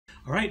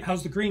All right,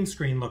 how's the green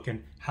screen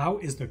looking? How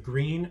is the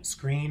green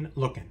screen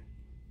looking?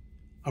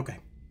 Okay,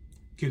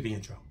 cue the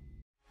intro.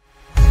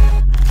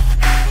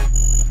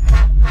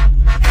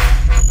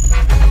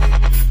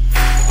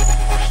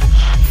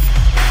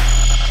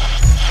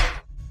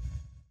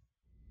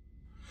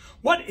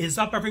 What is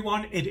up,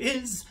 everyone? It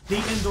is the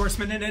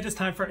endorsement, and it is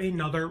time for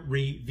another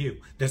review.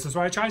 This is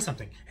where I try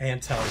something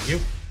and tell you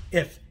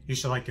if you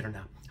should like it or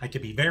not. I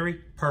can be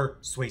very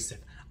persuasive.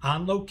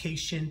 On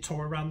location,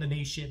 tour around the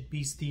nation,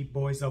 Beastie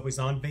Boys always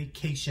on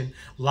vacation,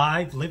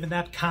 live, living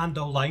that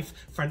condo life.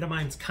 Friend of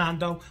mine's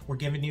condo. We're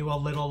giving you a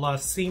little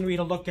scenery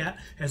to look at,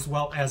 as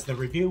well as the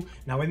review.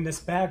 Now in this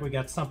bag, we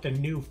got something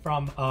new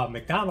from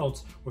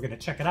McDonald's. We're gonna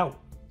check it out.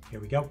 Here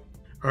we go.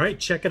 All right,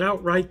 check it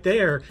out right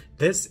there.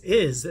 This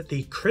is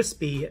the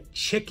Crispy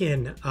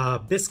Chicken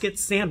Biscuit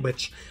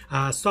Sandwich.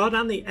 Saw it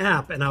on the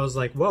app and I was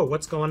like, whoa,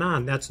 what's going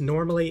on? That's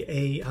normally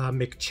a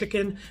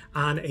McChicken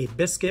on a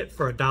biscuit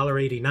for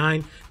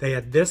 $1.89. They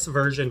had this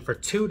version for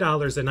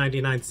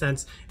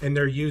 $2.99 and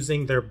they're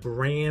using their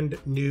brand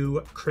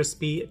new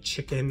Crispy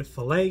Chicken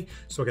Filet.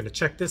 So we're gonna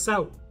check this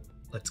out.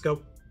 Let's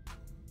go.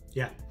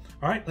 Yeah.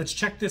 All right, let's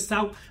check this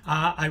out.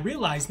 I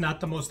realize not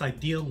the most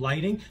ideal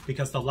lighting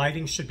because the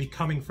lighting should be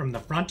coming from the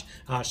front.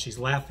 She's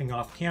laughing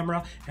off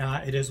camera.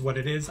 It is what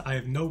it is. I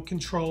have no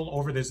control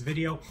over this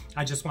video.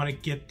 I just want to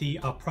get the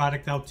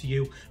product out to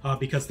you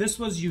because this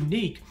was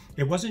unique.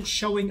 It wasn't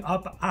showing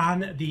up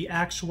on the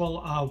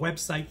actual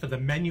website for the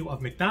menu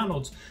of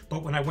McDonald's,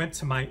 but when I went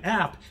to my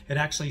app, it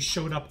actually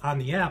showed up on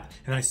the app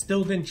and I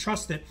still didn't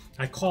trust it.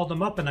 I called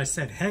them up and I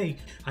said, hey,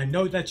 I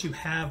know that you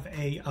have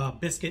a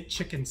biscuit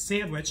chicken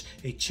sandwich,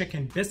 a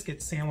chicken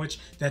biscuit sandwich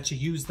that you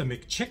use the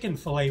McChicken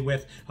filet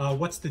with.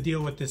 What's the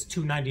deal with this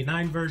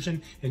 $2.99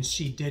 version? And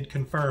she did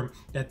confirm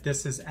that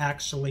this is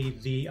actually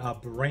the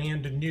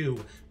brand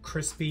new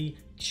Crispy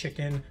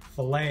Chicken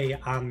Filet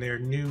on their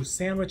new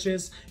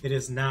sandwiches. It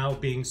is now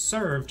being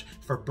served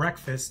for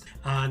breakfast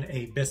on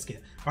a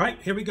biscuit. All right,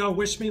 here we go.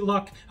 Wish me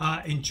luck.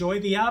 Enjoy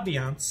the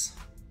ambiance.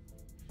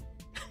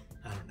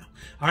 I don't know.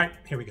 All right,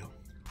 here we go.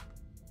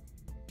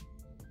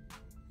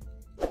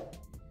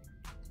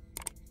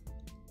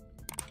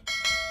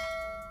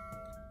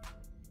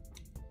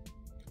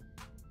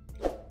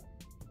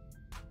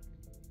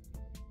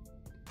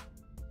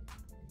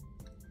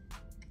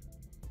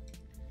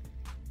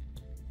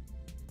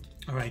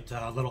 All right,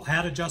 a little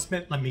hat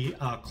adjustment. Let me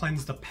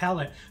cleanse the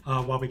palette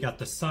while we got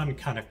the sun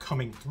kind of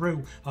coming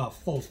through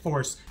full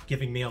force,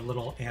 giving me a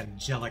little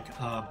angelic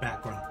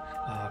background.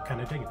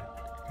 Kind of digging it,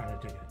 kind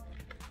of digging it.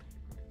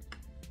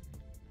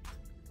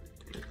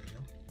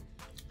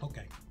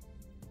 Okay.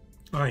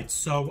 All right,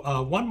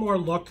 so one more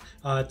look,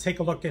 take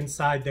a look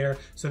inside there.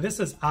 So this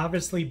is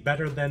obviously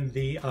better than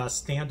the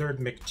standard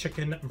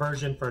McChicken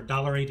version for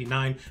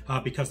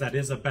 $1.89 because that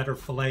is a better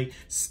filet.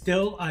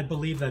 Still, I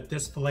believe that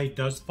this filet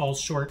does fall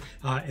short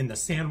in the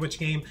sandwich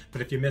game, but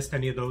if you missed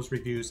any of those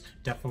reviews,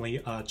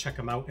 definitely check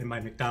them out in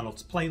my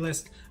McDonald's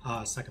playlist.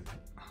 Second bite.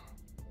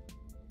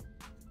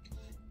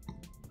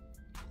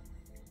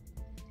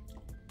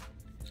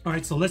 All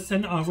right, so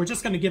listen, we're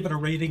just going to give it a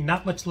rating.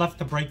 Not much left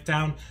to break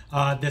down.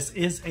 This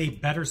is a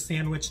better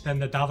sandwich than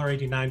the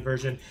 $1.89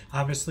 version.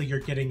 Obviously, you're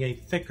getting a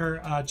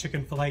thicker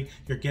chicken filet.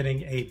 You're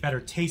getting a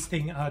better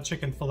tasting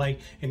chicken filet,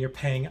 and you're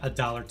paying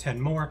 $1.10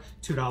 more,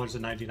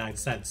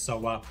 $2.99.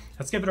 So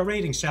let's give it a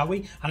rating, shall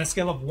we? On a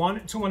scale of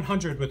 1 to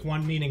 100, with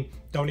 1 meaning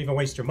don't even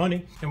waste your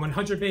money, and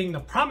 100 being the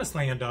promised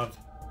land of,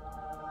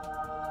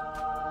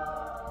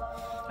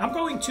 I'm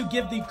going to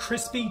give the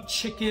Crispy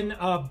Chicken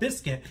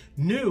Biscuit,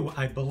 new,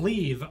 I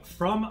believe,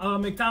 from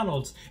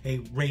McDonald's,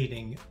 a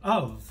rating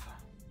of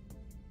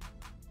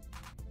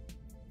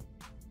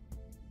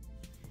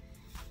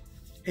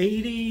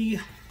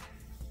 82.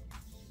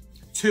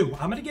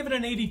 I'm gonna give it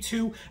an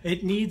 82.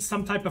 It needs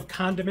some type of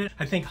condiment.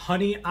 I think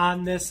honey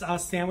on this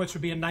sandwich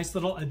would be a nice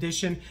little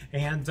addition.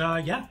 And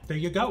yeah, there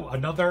you go.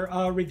 Another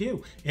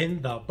review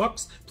in the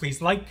books.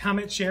 Please like,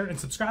 comment, share, and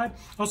subscribe.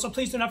 Also,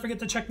 please do not forget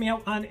to check me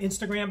out on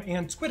Instagram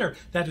and Twitter.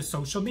 That is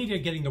social media,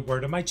 getting the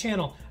word of my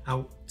channel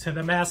out to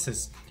the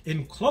masses.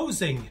 In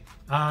closing,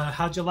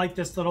 how'd you like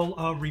this little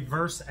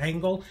reverse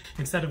angle?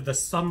 Instead of the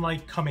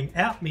sunlight coming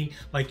at me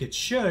like it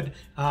should,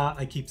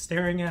 I keep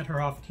staring at her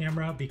off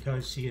camera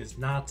because she is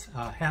not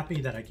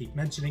happy that I keep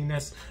mentioning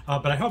this.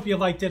 But I hope you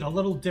liked it. A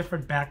little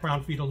different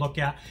background for you to look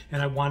at,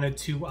 and I wanted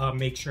to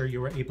make sure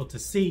you were able to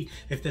see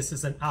if this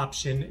is an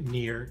option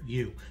near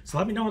you. So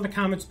let me know in the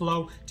comments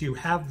below, do you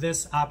have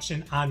this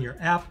option on your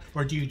app,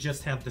 or do you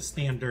just have the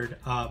standard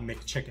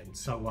McChicken?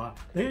 So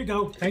there you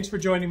go. Thanks for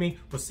joining me.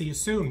 We'll see you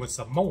soon with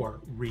some more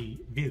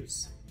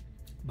reviews.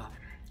 Bye.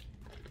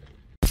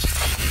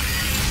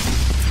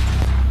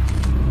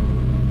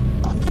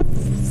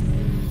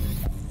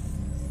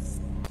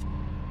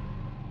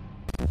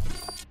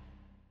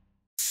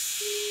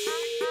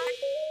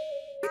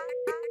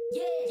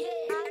 Yeah.